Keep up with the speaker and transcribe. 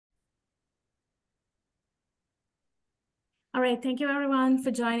All right, thank you everyone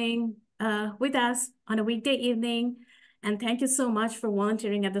for joining with us on a weekday evening. And thank you so much for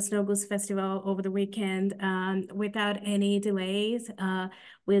volunteering at the Snow Goose Festival over the weekend. Without any delays,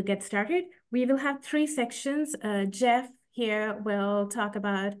 we'll get started. We will have three sections. Jeff here will talk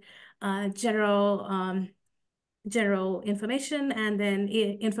about general information and then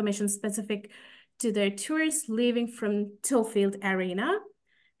information specific to their tours leaving from Towfield Arena.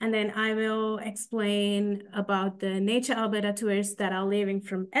 And then I will explain about the Nature Alberta tours that are leaving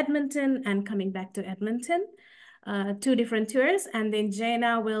from Edmonton and coming back to Edmonton, two different tours. And then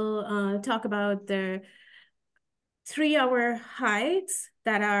Jaina will talk about the 3-hour hikes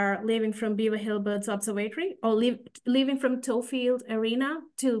that are leaving from Beaver Hill Birds Observatory or leaving from Towfield Arena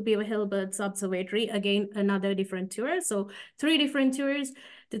to Beaver Hill Birds Observatory. Again, another different tour. So 3 different tours.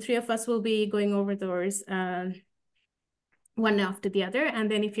 The 3 of us will be going over those one after the other.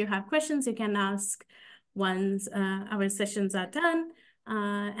 And then if you have questions, you can ask once our sessions are done.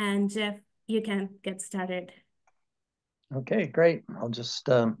 And Jeff, you can get started. Okay, great. I'll just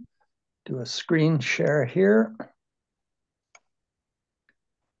do a screen share here.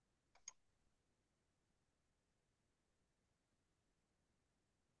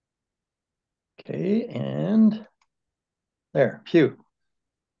 Okay, and there, phew.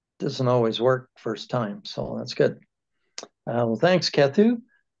 Doesn't always work first time, so that's good. Well, thanks, Kethu,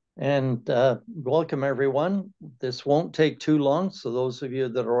 and welcome everyone. This won't take too long, so those of you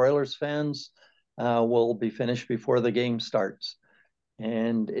that are Oilers fans will be finished before the game starts.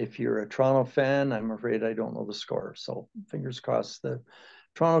 And if you're a Toronto fan, I'm afraid I don't know the score, so fingers crossed that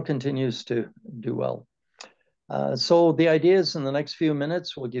Toronto continues to do well. So the idea is in the next few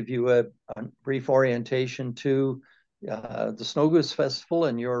minutes, we'll give you a brief orientation to the Snow Goose Festival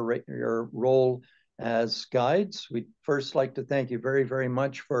and your role as guides. We'd first like to thank you very, very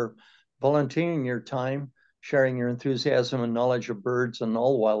much for volunteering your time, sharing your enthusiasm and knowledge of birds and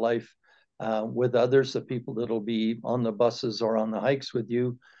all wildlife with others, the people that'll be on the buses or on the hikes with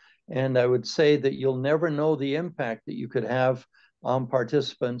you. And I would say that you'll never know the impact that you could have on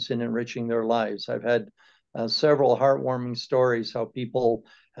participants in enriching their lives. I've had several heartwarming stories how people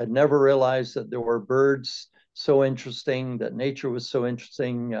had never realized that there were birds so interesting, that nature was so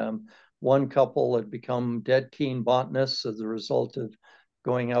interesting. One couple had become dead keen botanists as a result of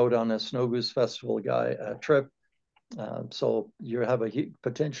going out on a Snow Goose Festival trip. So you have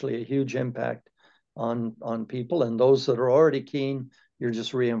potentially a huge impact on people, and those that are already keen, you're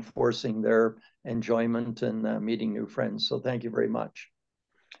just reinforcing their enjoyment and meeting new friends. So thank you very much.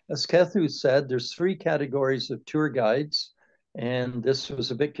 As Kethu said, there's 3 categories of tour guides, and this was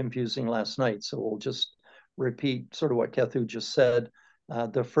a bit confusing last night, so we'll just repeat sort of what Kethu just said.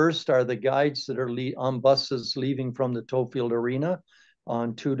 The first are the guides that are on buses leaving from the Towfield Arena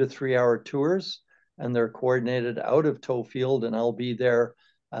on 2 to 3 hour tours, and they're coordinated out of Towfield, and I'll be there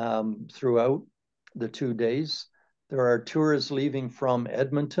throughout the 2 days. There are tours leaving from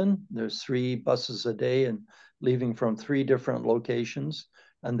Edmonton. There's 3 buses a day and leaving from 3 different locations.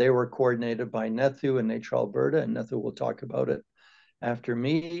 And they were coordinated by Nethu and Nature Alberta, and Nethu will talk about it after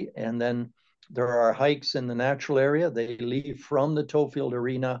me. And then there are hikes in the natural area. They leave from the Towfield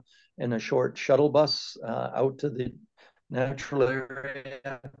Arena in a short shuttle bus out to the natural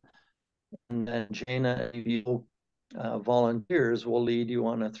area. And then Jaina, volunteers will lead you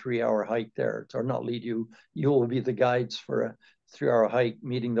on a 3-hour hike there. Or not lead you, you will be the guides for a 3-hour hike,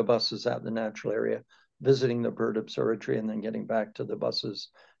 meeting the buses at the natural area, visiting the bird observatory, and then getting back to the buses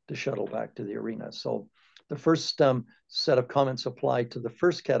to shuttle back to the arena. So the first set of comments apply to the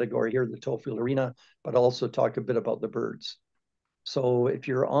first category here, the Towfield Arena, but also talk a bit about the birds. So if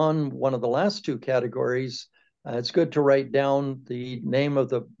you're on one of the last 2 categories, it's good to write down the name of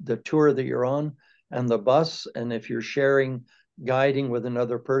the tour that you're on and the bus. And if you're sharing guiding with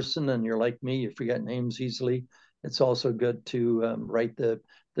another person and you're like me, you forget names easily, it's also good to write the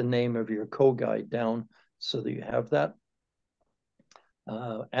name of your co-guide down so that you have that.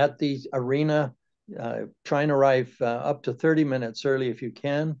 At the arena, try and arrive up to 30 minutes early if you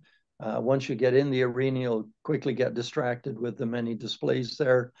can. Once you get in the arena, you'll quickly get distracted with the many displays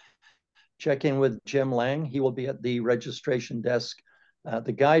there. Check in with Jim Lang. He will be at the registration desk,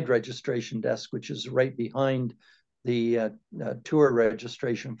 the guide registration desk, which is right behind the tour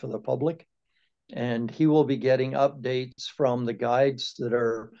registration for the public. And he will be getting updates from the guides that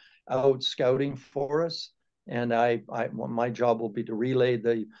are out scouting for us. And my job will be to relay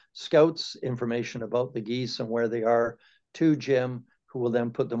the scouts information about the geese and where they are to Jim, who will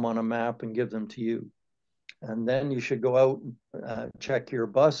then put them on a map and give them to you. And then you should go out, check your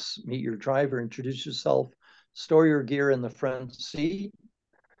bus, meet your driver, introduce yourself, store your gear in the front seat.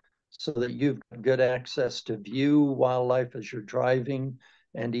 so that you've got good access to view wildlife as you're driving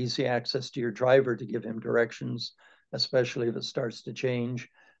and easy access to your driver to give him directions, especially if it starts to change.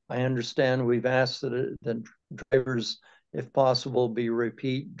 I understand we've asked that the drivers, if possible, be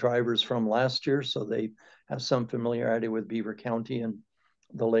repeat drivers from last year so they have some familiarity with Beaver County and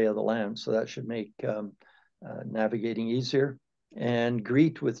the lay of the land. So that should make navigating easier. And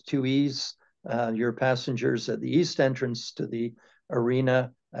greet with two E's your passengers at the east entrance to the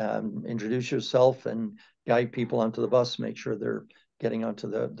arena. Introduce yourself and guide people onto the bus, make sure they're getting onto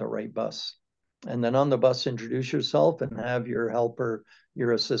the right bus. And then on the bus, introduce yourself and have your helper,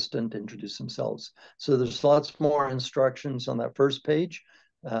 your assistant introduce themselves. So there's lots more instructions on that first page.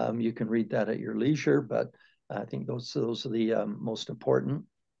 You can read that at your leisure, but I think those are the most important.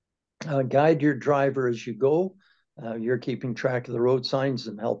 Guide your driver as you go. You're keeping track of the road signs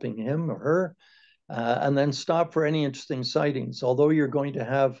and helping him or her. And then stop for any interesting sightings. Although you're going to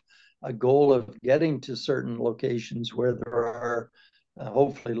have a goal of getting to certain locations where there are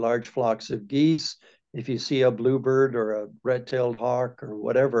hopefully large flocks of geese, if you see a bluebird or a red-tailed hawk or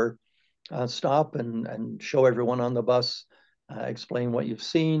whatever, stop and show everyone on the bus, explain what you've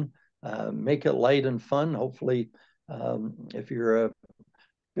seen, make it light and fun. Hopefully, if you're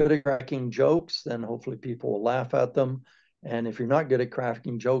good at cracking jokes, then hopefully people will laugh at them. And if you're not good at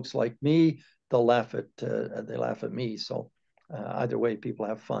cracking jokes like me, they laugh at me. So either way, people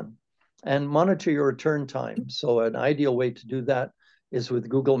have fun. And monitor your return time. So an ideal way to do that is with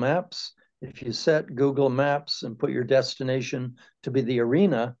Google Maps. If you set Google Maps and put your destination to be the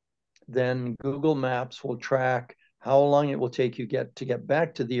arena, then Google Maps will track how long it will take you to get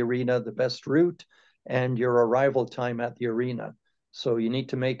back to the arena, the best route, and your arrival time at the arena. So you need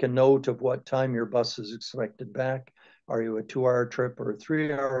to make a note of what time your bus is expected back. Are you a 2-hour trip or a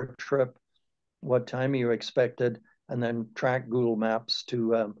 3-hour trip? What time are you expected? And then track Google Maps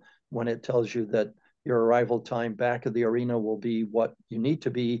to when it tells you that your arrival time back at the arena will be what you need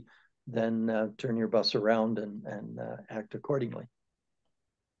to be, then turn your bus around and act accordingly.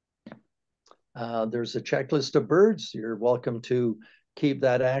 There's a checklist of birds. You're welcome to keep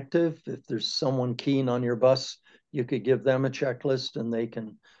that active. If there's someone keen on your bus, you could give them a checklist and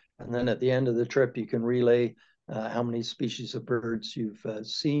and then at the end of the trip, you can relay how many species of birds you've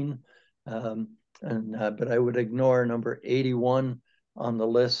seen. But I would ignore number 81 on the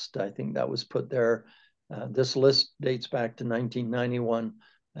list. I think that was put there. This list dates back to 1991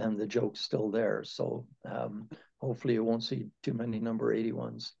 and the joke's still there. So hopefully you won't see too many number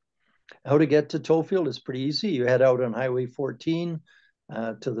 81s. How to get to Tofield is pretty easy. You head out on Highway 14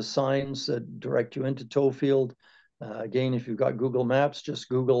 to the signs that direct you into Tofield. Again, if you've got Google Maps, just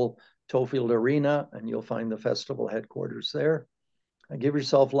Google Tofield Arena and you'll find the festival headquarters there. Give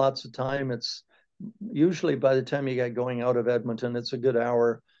yourself lots of time. It's usually by the time you get going out of Edmonton, it's a good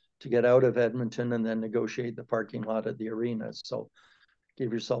hour to get out of Edmonton and then negotiate the parking lot at the arena. So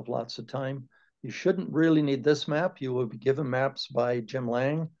give yourself lots of time. You shouldn't really need this map. You will be given maps by Jim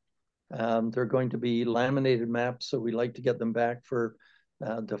Lang. They're going to be laminated maps, so we like to get them back for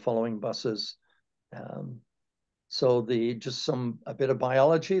the following buses. So a bit of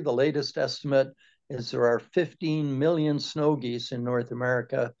biology. The latest estimate is there are 15 million snow geese in North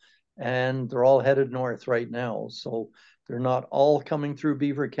America, and they're all headed north right now. So they're not all coming through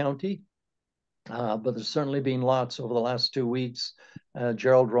Beaver County, but there's certainly been lots over the last 2 weeks.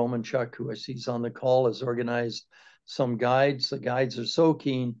 Gerald Romanchuk, who I see is on the call, has organized some guides. The guides are so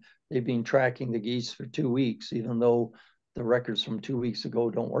keen. They've been tracking the geese for 2 weeks, even though the records from 2 weeks ago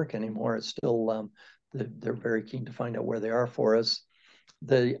don't work anymore. It's still, they're very keen to find out where they are for us.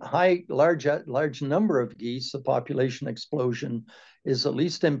 The large number of geese, the population explosion, is at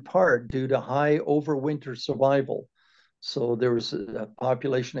least in part due to high overwinter survival. So there was a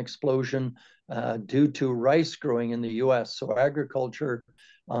population explosion due to rice growing in the US. So agriculture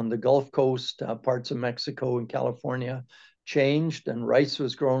on the Gulf Coast, parts of Mexico and California changed and rice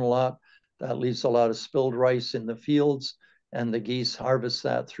was grown a lot. That leaves a lot of spilled rice in the fields and the geese harvest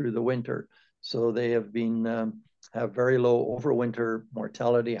that through the winter. So they have have very low overwinter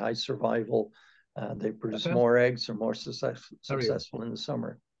mortality, high survival. They produce more eggs, are more successful in the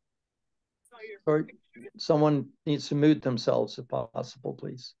summer. Or someone needs to mute themselves if possible,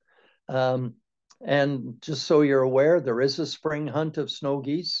 please. And just so you're aware, there is a spring hunt of snow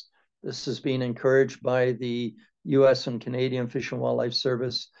geese. This has been encouraged by the US and Canadian Fish and Wildlife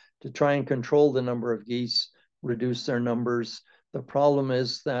Service to try and control the number of geese, reduce their numbers. The problem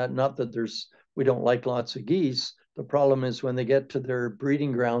is that not that we don't like lots of geese. The problem is when they get to their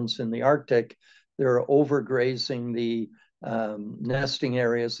breeding grounds in the Arctic, they're overgrazing the nesting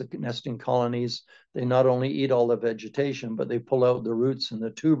areas, the nesting colonies. They not only eat all the vegetation, but they pull out the roots and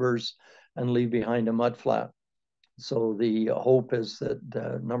the tubers and leave behind a mudflat. So the hope is that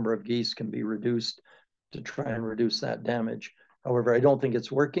the number of geese can be reduced to try and reduce that damage. However, I don't think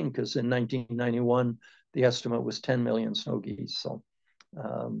it's working because in 1991, the estimate was 10 million snow geese. So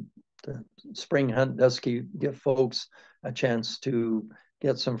the spring hunt does give folks a chance to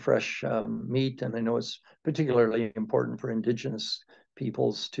get some fresh meat. And I know it's particularly important for Indigenous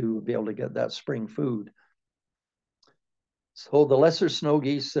peoples to be able to get that spring food. So the lesser snow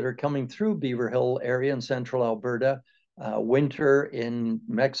geese that are coming through Beaver Hill area in central Alberta, winter in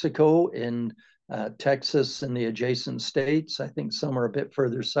Mexico, in Texas and the adjacent states. I think some are a bit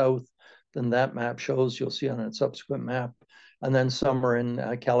further south than that map shows. You'll see on a subsequent map. And then some are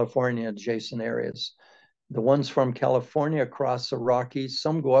in California adjacent areas. The ones from California cross the Rockies.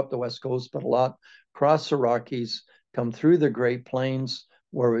 Some go up the West Coast, but a lot cross the Rockies, come through the Great Plains,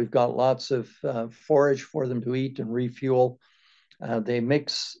 where we've got lots of forage for them to eat and refuel. They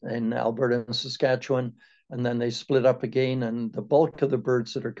mix in Alberta and Saskatchewan, and then they split up again. And the bulk of the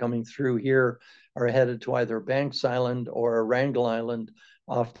birds that are coming through here are headed to either Banks Island or Wrangel Island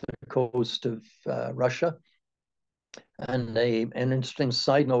off the coast of Russia. And an interesting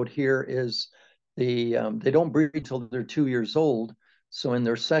side note here is they don't breed till they're 2 years old. So in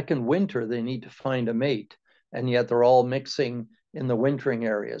their second winter, they need to find a mate. And yet they're all mixing in the wintering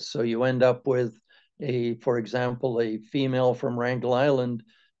areas. So you end up with for example, a female from Wrangel Island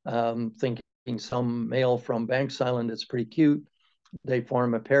thinking some male from Banks Island is pretty cute. They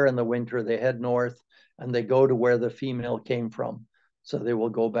form a pair in the winter, they head north, and they go to where the female came from. So they will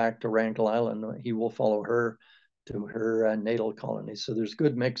go back to Wrangel Island. He will follow her to her natal colony. So there's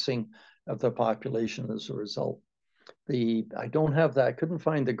good mixing of the population as a result. I don't have that, I couldn't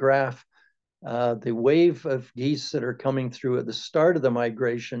find the graph. The wave of geese that are coming through at the start of the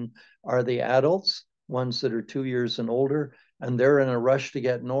migration are the adults, ones that are 2 years and older, and they're in a rush to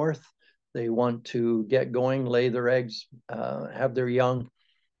get north. They want to get going, lay their eggs, have their young,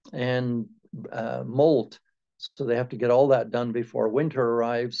 and molt. So they have to get all that done before winter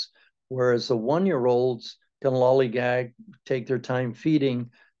arrives. Whereas the 1-year-olds can lollygag, take their time feeding.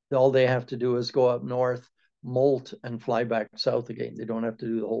 All they have to do is go up north, molt, and fly back south again. They don't have to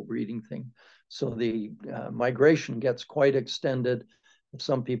do the whole breeding thing. So the migration gets quite extended. If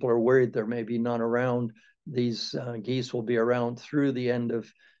some people are worried there may be none around, these geese will be around through the end of,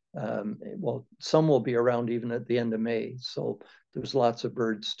 well, some will be around even at the end of May. So there's lots of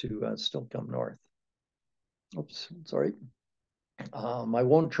birds to still come north. Oops, sorry. I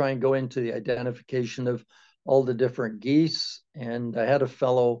won't try and go into the identification of all the different geese. And I had a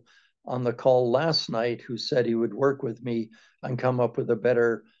fellow on the call last night who said he would work with me and come up with a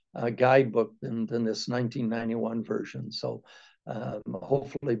better guidebook than this 1991 version. So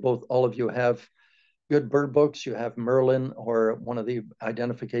hopefully all of you have good bird books. You have Merlin or one of the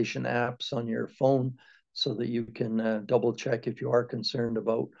identification apps on your phone so that you can double check if you are concerned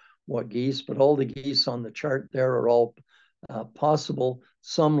about what geese. But all the geese on the chart there are all possible.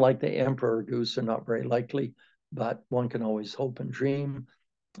 Some, like the emperor goose, are not very likely, but one can always hope and dream.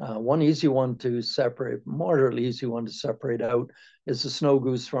 One easy one to separate, moderately easy one to separate out, is the snow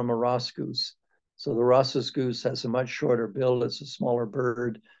goose from a Ross goose. So the Ross's goose has a much shorter bill. It's a smaller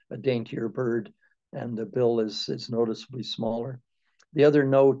bird, a daintier bird, and the bill is noticeably smaller. The other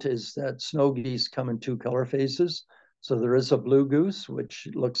note is that snow geese come in 2 color phases. So there is a blue goose, which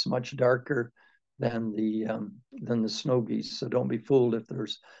looks much darker than the snow geese. So don't be fooled if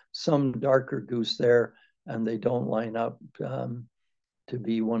there's some darker goose there and they don't line up to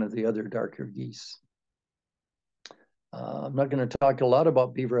be one of the other darker geese. I'm not going to talk a lot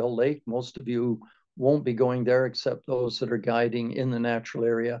about Beaver Hill Lake. Most of you won't be going there except those that are guiding in the natural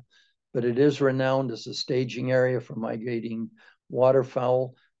area. But it is renowned as a staging area for migrating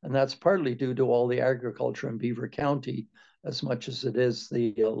waterfowl. And that's partly due to all the agriculture in Beaver County, as much as it is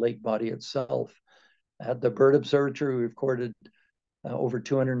the lake body itself. At the Bird Observatory, we recorded over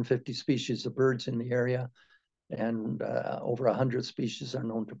 250 species of birds in the area, and over 100 species are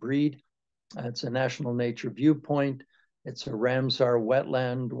known to breed. It's a national nature viewpoint. It's a Ramsar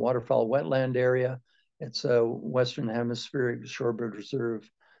wetland, waterfowl wetland area. It's a Western Hemispheric Shorebird Reserve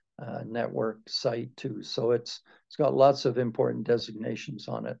network site too. So it's got lots of important designations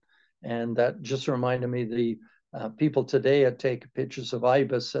on it. And that just reminded me, the people today take pictures of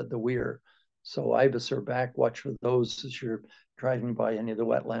ibis at the weir. So ibis are back. Watch for those as you're driving by any of the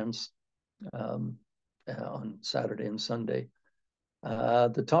wetlands on Saturday and Sunday.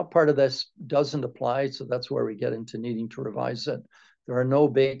 The top part of this doesn't apply, so that's where we get into needing to revise it. There are no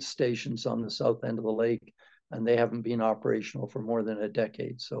bait stations on the south end of the lake. and they haven't been operational for more than a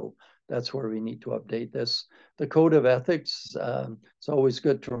decade. So that's where we need to update this. The code of ethics, it's always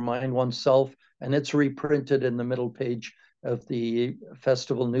good to remind oneself, and it's reprinted in the middle page of the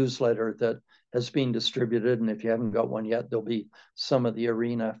festival newsletter that has been distributed. And if you haven't got one yet, there'll be some of the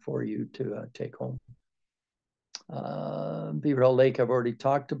arena for you to take home. Beaverhill Lake, I've already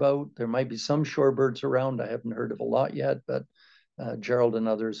talked about. There might be some shorebirds around. I haven't heard of a lot yet, but Gerald and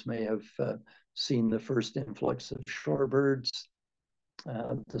others may have seen the first influx of shorebirds.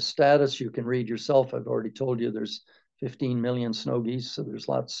 The status you can read yourself. I've already told you there's 15 million snow geese, so there's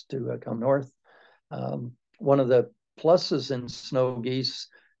lots to come north. One of the pluses in snow geese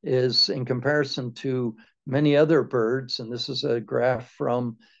is in comparison to many other birds, and this is a graph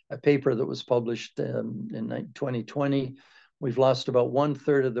from a paper that was published in 2020, we've lost about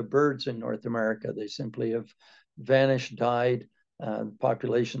 1/3 of the birds in North America. They simply have vanished, died,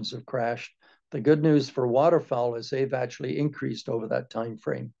 populations have crashed. The good news for waterfowl is they've actually increased over that time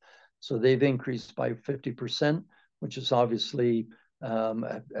frame. So they've increased by 50%, which is obviously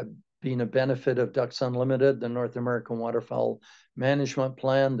been a benefit of Ducks Unlimited, the North American Waterfowl Management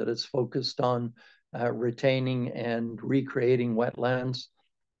Plan that is focused on retaining and recreating wetlands.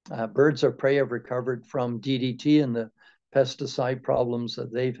 Birds of prey have recovered from DDT and the pesticide problems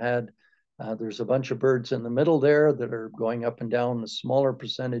that they've had. There's a bunch of birds in the middle there that are going up and down, the smaller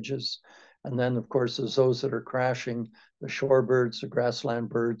percentages. And then, of course, there's those that are crashing, the shorebirds, the grassland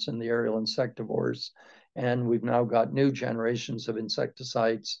birds, and the aerial insectivores. And we've now got new generations of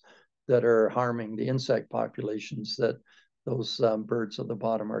insecticides that are harming the insect populations that those birds at the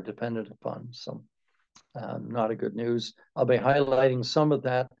bottom are dependent upon. So not a good news. I'll be highlighting some of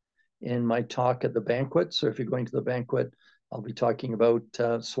that in my talk at the banquet. So if you're going to the banquet, I'll be talking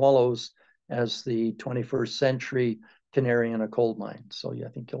about swallows as the 21st century canary in a coal mine. So yeah, I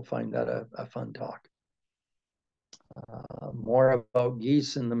think you'll find that a fun talk. More about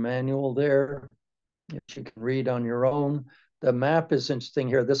geese in the manual there, which you can read on your own. The map is interesting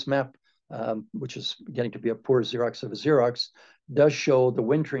here. This map, which is getting to be a poor Xerox of a Xerox, does show the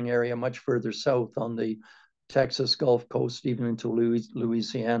wintering area much further south on the Texas Gulf Coast, even into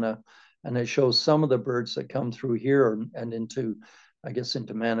Louisiana. And it shows some of the birds that come through here and into, I guess,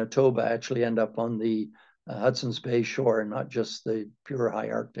 into Manitoba actually end up on the Hudson's Bay shore and not just the pure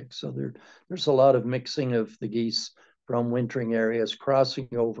high Arctic. So there's a lot of mixing of the geese from wintering areas crossing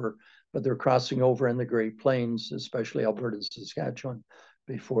over, but they're crossing over in the Great Plains, especially Alberta and Saskatchewan,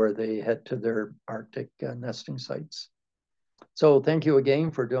 before they head to their Arctic nesting sites. So thank you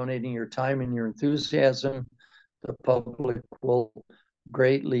again for donating your time and your enthusiasm. The public will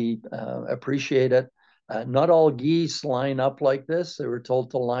greatly appreciate it. Not all geese line up like this. They were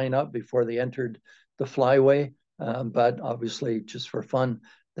told to line up before they entered the flyway, but obviously just for fun,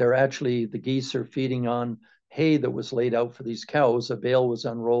 the geese are feeding on hay that was laid out for these cows. A bale was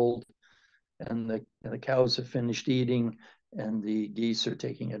unrolled and the cows have finished eating and the geese are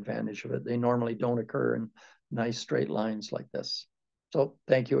taking advantage of it. They normally don't occur in nice straight lines like this. So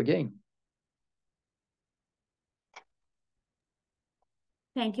thank you again.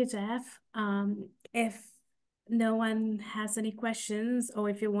 Thank you, Jeff. If no one has any questions, or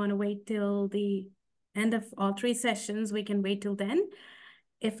if you want to wait till the end of all three sessions, we can wait till then.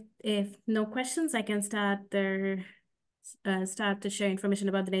 If no questions, I can start to share information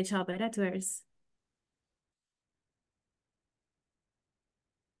about the Nature Alberta tours.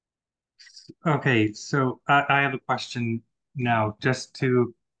 Okay, so I have a question now, just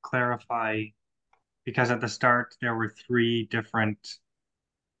to clarify, because at the start there were 3 different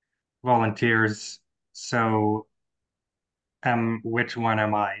volunteers. So, which one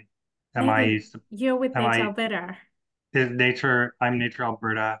am I? Maybe you're with am Nature I Alberta. I'm Nature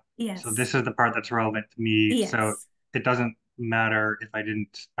Alberta. Yes. So this is the part that's relevant to me. Yes. So it doesn't matter if I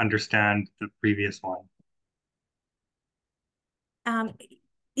didn't understand the previous one.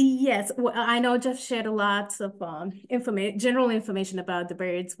 Yes, well, I know Jeff shared a lot of general information about the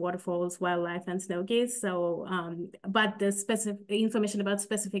birds, waterfalls, wildlife, and snow geese. So, but the specific information about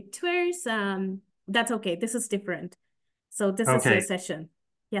specific tours, that's okay. This is different. So this is your session.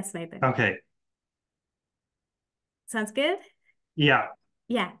 Yes, Nathan. Okay. Sounds good? Yeah.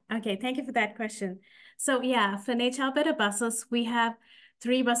 Yeah. Okay. Thank you for that question. So yeah, for Nature Alberta buses, we have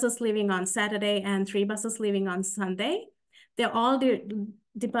 3 buses leaving on Saturday and 3 buses leaving on Sunday. They're all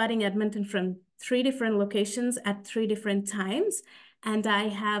departing Edmonton from 3 different locations at 3 different times. And I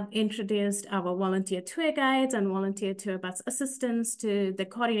have introduced our volunteer tour guides and volunteer tour bus assistants to the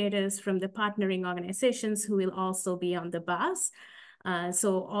coordinators from the partnering organizations who will also be on the bus.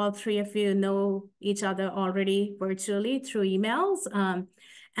 So all 3 of you know each other already virtually through emails.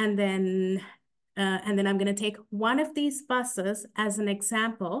 And then and then I'm going to take one of these buses as an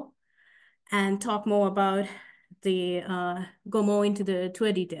example and talk more about go more into the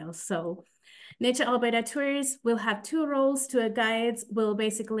tour details. So Nature Alberta tours will have two roles. Tour guides will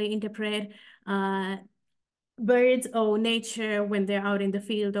basically interpret birds or nature when they're out in the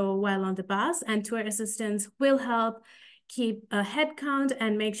field or while on the bus, and tour assistants will help keep a head count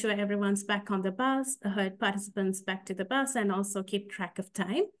and make sure everyone's back on the bus, herd participants back to the bus, and also keep track of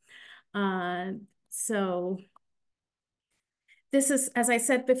time. So this is, as I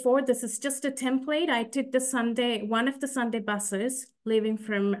said before, this is just a template. I took one of the Sunday buses leaving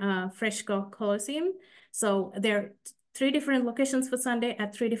from Fresco Colosseum. So there are 3 different locations for Sunday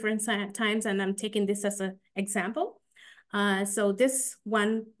at 3 different times, and I'm taking this as an example. So this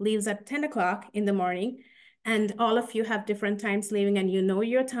one leaves at 10 o'clock in the morning, and all of you have different times leaving, and you know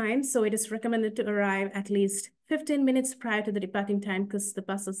your time. So it is recommended to arrive at least 15 minutes prior to the departing time, because the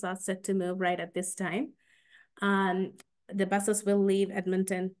buses are set to move right at this time. The buses will leave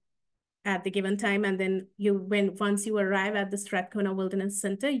Edmonton at the given time, and then once you arrive at the Strathcona Wilderness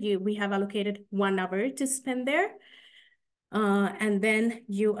Center, we have allocated 1 hour to spend there. And then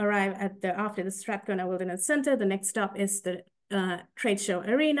you arrive after the Strathcona Wilderness Center. The next stop is the trade show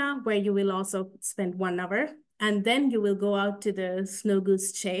arena, where you will also spend 1 hour, and then you will go out to the Snow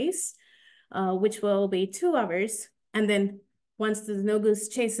Goose Chase, which will be 2 hours, and then once the Snow Goose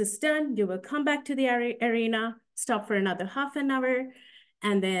Chase is done, you will come back to the arena, stop for another half an hour,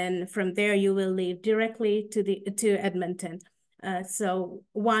 and then from there you will leave directly to Edmonton. So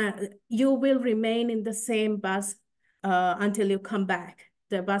you will remain in the same bus until you come back.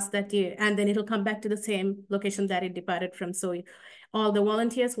 The bus and then it'll come back to the same location that it departed from. So all the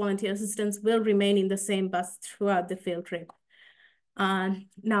volunteer assistants will remain in the same bus throughout the field trip.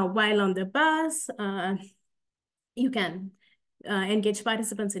 Now, while on the bus, you can engage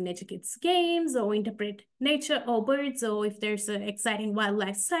participants in Nature Kids games, or interpret nature or birds, or if there's an exciting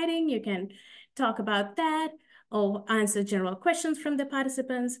wildlife sighting, you can talk about that, or answer general questions from the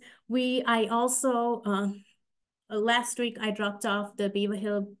participants. I also, last week, I dropped off the Beaver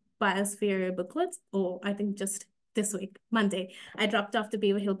Hill Biosphere booklets, or I think just this week, Monday, I dropped off the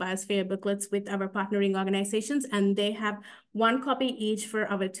Beaver Hill Biosphere booklets with our partnering organizations, and they have 1 copy each for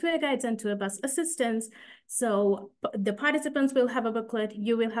our tour guides and tour bus assistants. So the participants will have a booklet,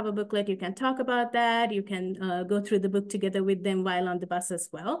 you will have a booklet, you can talk about that, you can go through the book together with them while on the bus as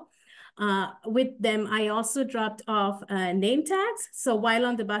well. With them, I also dropped off name tags. So while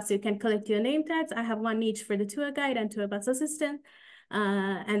on the bus, you can collect your name tags. I have 1 each for the tour guide and tour bus assistant.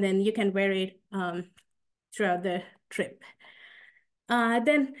 And then you can wear it throughout the trip.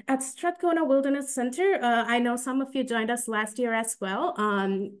 Then at Strathcona Wilderness Center, I know some of you joined us last year as well.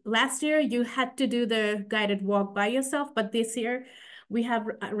 Last year, you had to do the guided walk by yourself, but this year, we have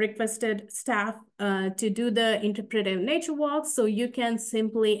requested staff to do the interpretive nature walk, so you can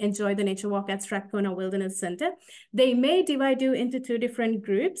simply enjoy the nature walk at Strathcona Wilderness Center. They may divide you into 2 different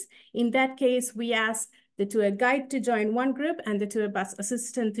groups. In that case, we ask the tour guide to join 1 group and the tour bus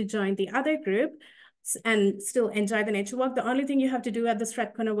assistant to join the other group, and still enjoy the nature walk. The only thing you have to do at the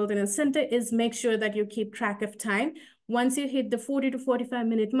Strathcona Wilderness Center is make sure that you keep track of time. Once you hit the 40 to 45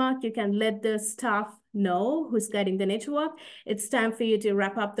 minute mark, you can let the staff know who's guiding the nature walk. It's time for you to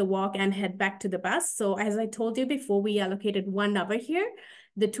wrap up the walk and head back to the bus. So as I told you before, we allocated 1 hour here.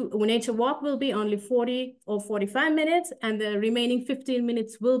 The nature walk will be only 40 or 45 minutes, and the remaining 15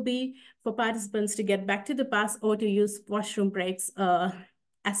 minutes will be for participants to get back to the bus or to use washroom breaks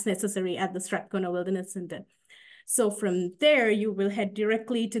as necessary at the Strathcona Wilderness Center. So from there, you will head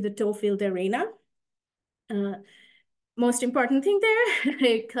directly to the Towfield Arena. Most important thing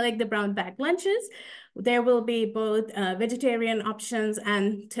there, collect the brown bag lunches. There will be both vegetarian options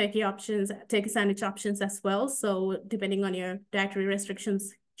and turkey sandwich options as well. So depending on your dietary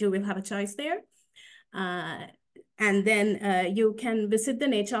restrictions, you will have a choice there. And then you can visit the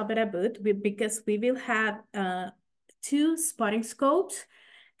Nature Alberta booth because we will have 2 spotting scopes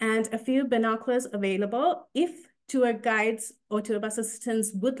and a few binoculars available. If tour guides or tour bus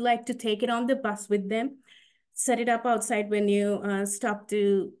assistants would like to take it on the bus with them, set it up outside when you stop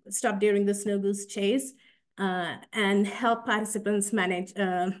during the Snow Goose Chase, and help participants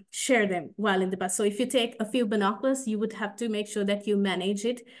share them while in the bus. So if you take a few binoculars, you would have to make sure that you manage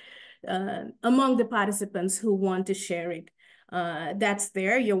it among the participants who want to share it. That's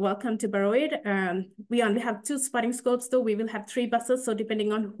there. You're welcome to borrow it. We only have 2 spotting scopes, though. We will have 3 buses, so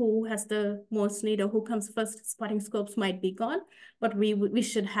depending on who has the most need or who comes first, spotting scopes might be gone, but we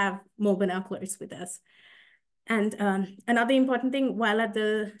should have more binoculars with us. And another important thing, while at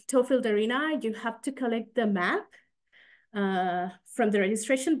the Towfield Arena, you have to collect the map from the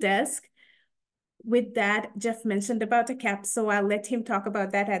registration desk. with that, Jeff mentioned about a cap, so I'll let him talk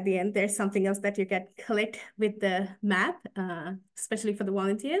about that at the end. There's something else that you can collect with the map, especially for the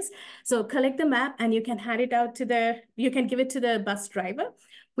volunteers. So collect the map and you can hand it out to you can give it to the bus driver.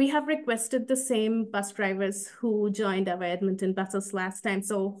 We have requested the same bus drivers who joined our Edmonton buses last time.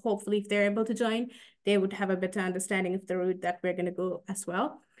 So hopefully if they're able to join, they would have a better understanding of the route that we're gonna go as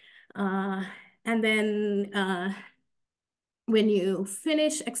well. And then when you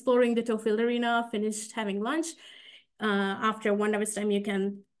finish exploring the Tofield Arena, finished having lunch, after 1 hour's time, you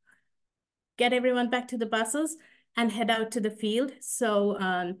can get everyone back to the buses and head out to the field.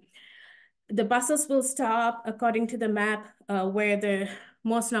 So the buses will stop according to the map where the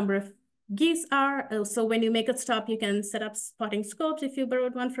most number of geese are. So when you make a stop, you can set up spotting scopes if you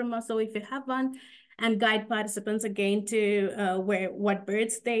borrowed one from us, or if you have one, and guide participants again to what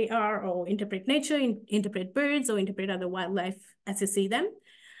birds they are, or interpret nature, interpret birds, or interpret other wildlife as you see them.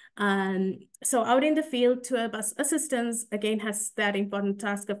 So out in the field, tour bus assistants again has that important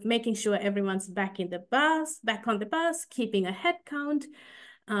task of making sure everyone's back on the bus, keeping a head count,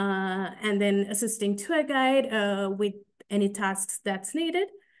 and then assisting tour guide with any tasks that's needed.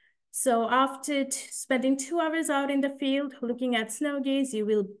 So after spending 2 hours out in the field looking at snow geese, you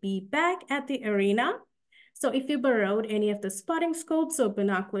will be back at the arena. So if you borrowed any of the spotting scopes or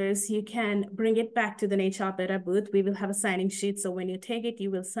binoculars, you can bring it back to the Nature Alberta booth. We will have a signing sheet. So when you take it,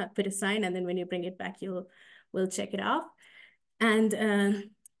 you will put a sign, and then when you bring it back, we'll check it off. And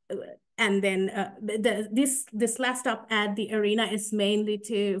then this last stop at the arena is mainly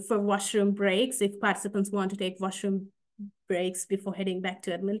for washroom breaks, if participants want to take washroom breaks before heading back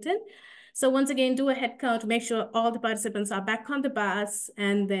to Edmonton. So once again, do a head count, make sure all the participants are back on the bus,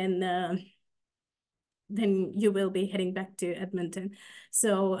 and then you will be heading back to Edmonton.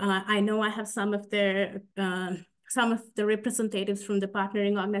 So I know I have some of the representatives from the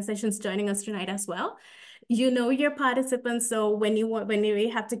partnering organizations joining us tonight as well. You know your participants, so when you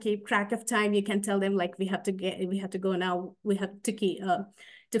have to keep track of time, you can tell them like we have to go now. We have to keep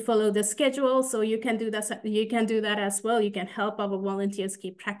to follow the schedule. So you can do that. You can do that as well. You can help our volunteers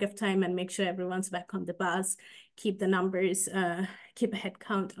keep track of time and make sure everyone's back on the bus. Keep the numbers. Keep a head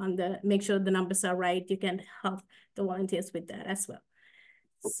count make sure the numbers are right. You can help the volunteers with that as well.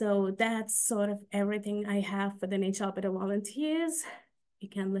 So that's sort of everything I have for the Nature Alberta volunteers. You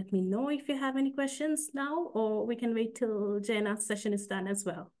can let me know if you have any questions now, or we can wait till Jenna's session is done as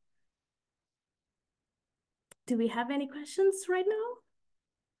well. Do we have any questions right now?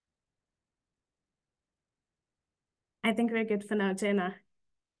 I think we're good for now, Jenna.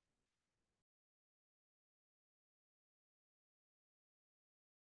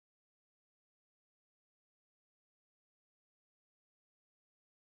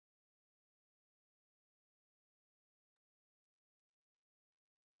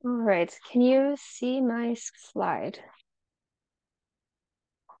 All right, can you see my slide?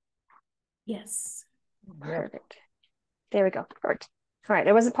 Yes. Perfect. There we go. Perfect. All right,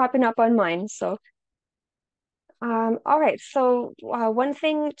 it wasn't popping up on mine, so all right, so one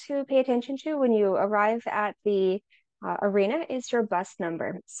thing to pay attention to when you arrive at the arena is your bus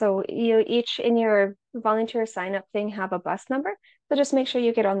number. So you each in your volunteer sign up thing have a bus number, so just make sure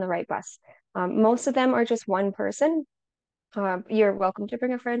you get on the right bus. Most of them are just one person. You're welcome to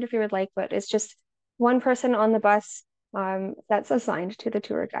bring a friend if you would like, but it's just one person on the bus that's assigned to the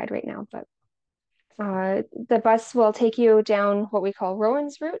tour guide right now. But the bus will take you down what we call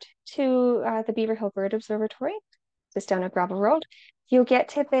Rowan's route to the Beaver Hill Bird Observatory, just down a gravel road. You'll get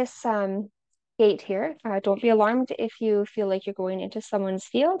to this gate here. Don't be alarmed if you feel like you're going into someone's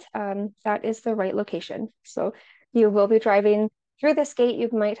field. That is the right location. So you will be driving through this gate. You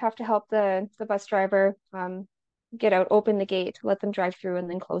might have to help the bus driver get out, open the gate, let them drive through, and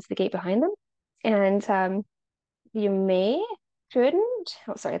then close the gate behind them. And there's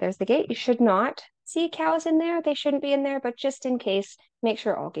the gate. You should not see cows in there. They shouldn't be in there, but just in case, make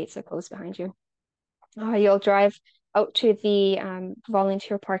sure all gates are closed behind you. You'll drive out to the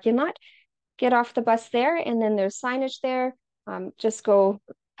volunteer parking lot, get off the bus there, and then there's signage there. Just go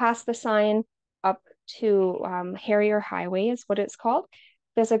past the sign up to Harrier Highway is what it's called.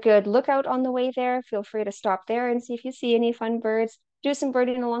 There's a good lookout on the way there. Feel free to stop there and see if you see any fun birds. Do some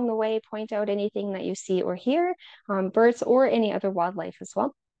birding along the way, point out anything that you see or hear, birds or any other wildlife as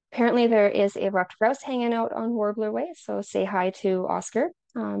well. Apparently there is a ruffed grouse hanging out on Warbler Way, so say hi to Oscar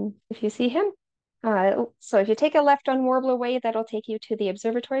if you see him. So if you take a left on Warbler Way, that'll take you to the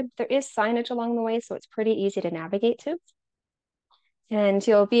observatory. There is signage along the way, so it's pretty easy to navigate to. And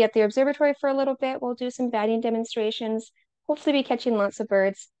you'll be at the observatory for a little bit. We'll do some batting demonstrations, hopefully be catching lots of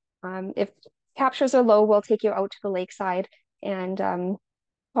birds. If captures are low, we'll take you out to the lakeside and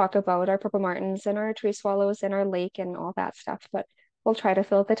talk about our purple martins and our tree swallows and our lake and all that stuff, but we'll try to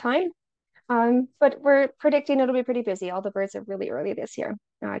fill the time. But we're predicting it'll be pretty busy. All the birds are really early this year.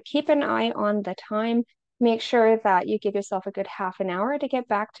 Keep an eye on the time. Make sure that you give yourself a good half an hour to get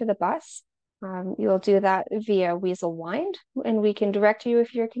back to the bus. You'll do that via Weasel Wind, and we can direct you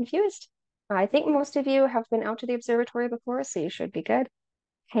if you're confused. I think most of you have been out to the observatory before, so you should be good.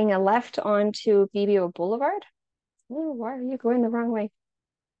 Hang a left onto BBO Boulevard. Oh, why are you going the wrong way?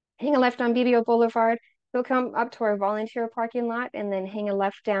 Hang a left on BBO Boulevard. You'll come up to our volunteer parking lot and then hang a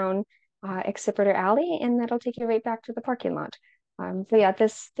left down Exhibitor Alley, and that'll take you right back to the parking lot. So yeah,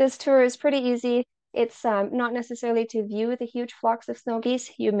 this tour is pretty easy. It's not necessarily to view the huge flocks of snow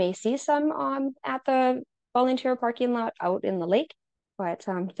geese. You may see some at the volunteer parking lot out in the lake, but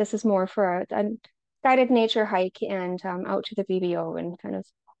this is more for a guided nature hike and out to the VBO and kind of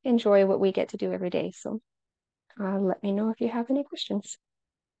enjoy what we get to do every day. So let me know if you have any questions.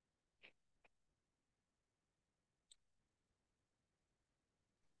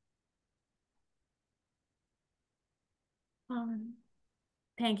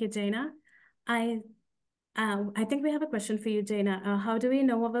 Thank you, Dana. I think we have a question for you, Dana. How do we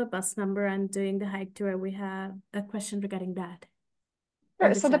know of a bus number and doing the hike tour? We have a question regarding that.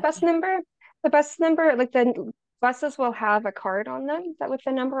 Sure. So the bus number, like the buses will have a card on them that with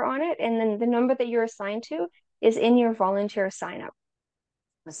the number on it, and then the number that you're assigned to is in your volunteer sign up.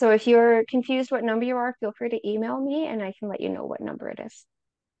 So if you're confused what number you are, feel free to email me and I can let you know what number it is.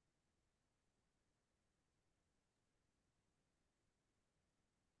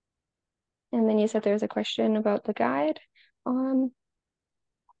 And then you said there's a question about the guide. Okay,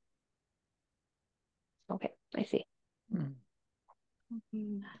 I see.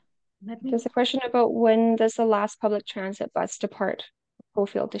 There's a question about when does the last public transit bus depart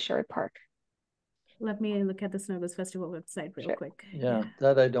Cofield to Sherwood Park? Let me look at the Snow Goose Festival website real quick. Yeah,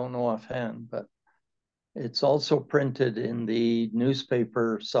 that I don't know offhand, but it's also printed in the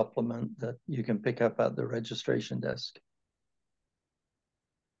newspaper supplement that you can pick up at the registration desk.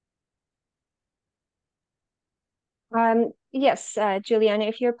 Yes, Juliana,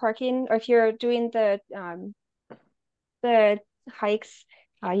 if you're parking or if you're doing the hikes,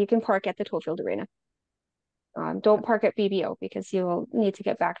 you can park at the Tofield Arena. Don't park at BBO because you'll need to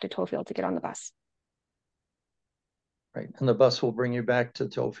get back to Tofield to get on the bus. Right, and the bus will bring you back to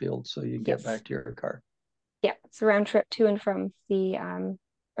Tofield so you get back to your car. Yeah, it's a round trip to and from the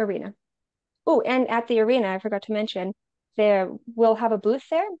arena. Oh, and at the arena, I forgot to mention, we'll have a booth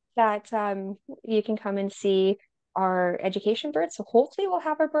there that you can come and see our education birds. So hopefully we'll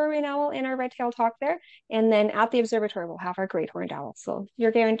have our burrowing owl and our red-tailed hawk there. And then at the observatory, we'll have our great horned owl. So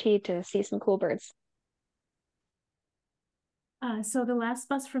you're guaranteed to see some cool birds. So the last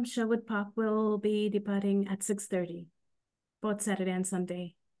bus from Sherwood Park will be departing at 6:30, both Saturday and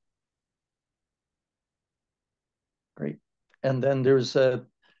Sunday. Great. And then there's a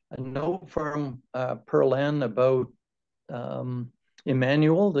note from Pearl Ann about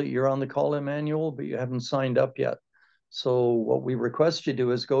Emmanuel, that you're on the call, Emmanuel, but you haven't signed up yet. So what we request you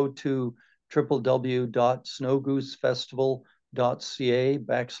do is go to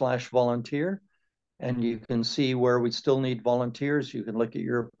www.snowgoosefestival.ca/volunteer, and you can see where we still need volunteers. You can look at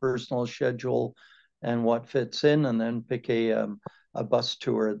your personal schedule and what fits in, and then pick a bus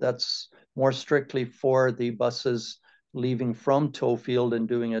tour. That's more strictly for the buses leaving from Tofield and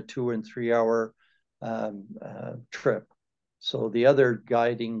doing a 2 and 3 hour trip. So the other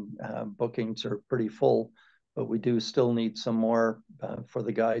guiding bookings are pretty full, but we do still need some more for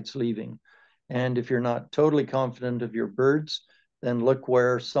the guides leaving. And if you're not totally confident of your birds, then look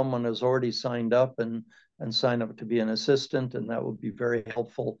where someone has already signed up and sign up to be an assistant, and that will be very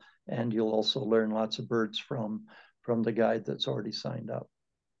helpful. And you'll also learn lots of birds from the guide that's already signed up.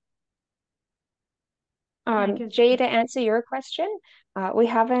 Jay, to answer your question, we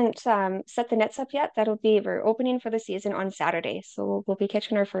haven't set the nets up yet. We're opening for the season on Saturday. So we'll be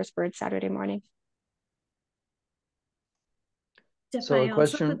catching our first bird Saturday morning. Jeff, So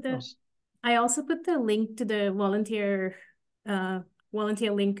I also put the link to the volunteer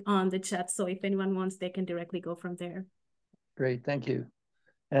link on the chat. So if anyone wants, they can directly go from there. Great, thank you.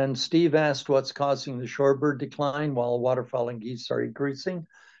 And Steve asked what's causing the shorebird decline while waterfowl and geese are increasing.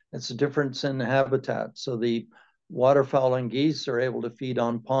 It's a difference in habitat. So the waterfowl and geese are able to feed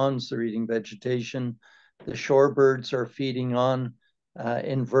on ponds. They're eating vegetation. The shorebirds are feeding on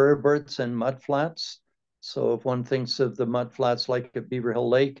invertebrates and mudflats. So if one thinks of the mudflats like at Beaver Hill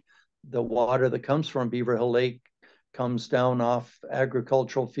Lake, the water that comes from Beaver Hill Lake comes down off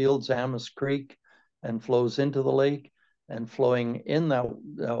agricultural fields, Amos Creek, and flows into the lake. And flowing in that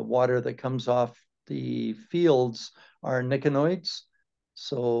water that comes off the fields are niconoids.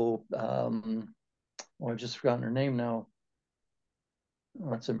 So I've just forgotten her name now.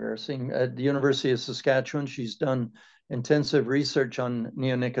 Oh, that's embarrassing. At the University of Saskatchewan, she's done intensive research on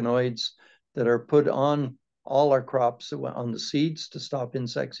neonicotinoids that are put on all our crops, on the seeds to stop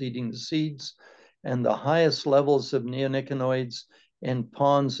insects eating the seeds. And the highest levels of neonicotinoids in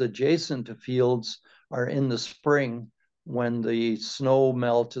ponds adjacent to fields are in the spring when the snow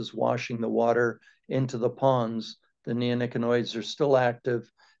melt is washing the water into the ponds. The neonicotinoids are still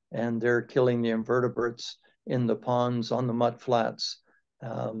active and they're killing the invertebrates in the ponds on the mud flats.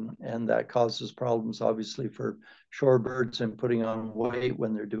 And that causes problems, obviously, for shorebirds and putting on weight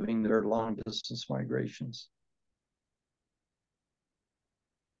when they're doing their long distance migrations.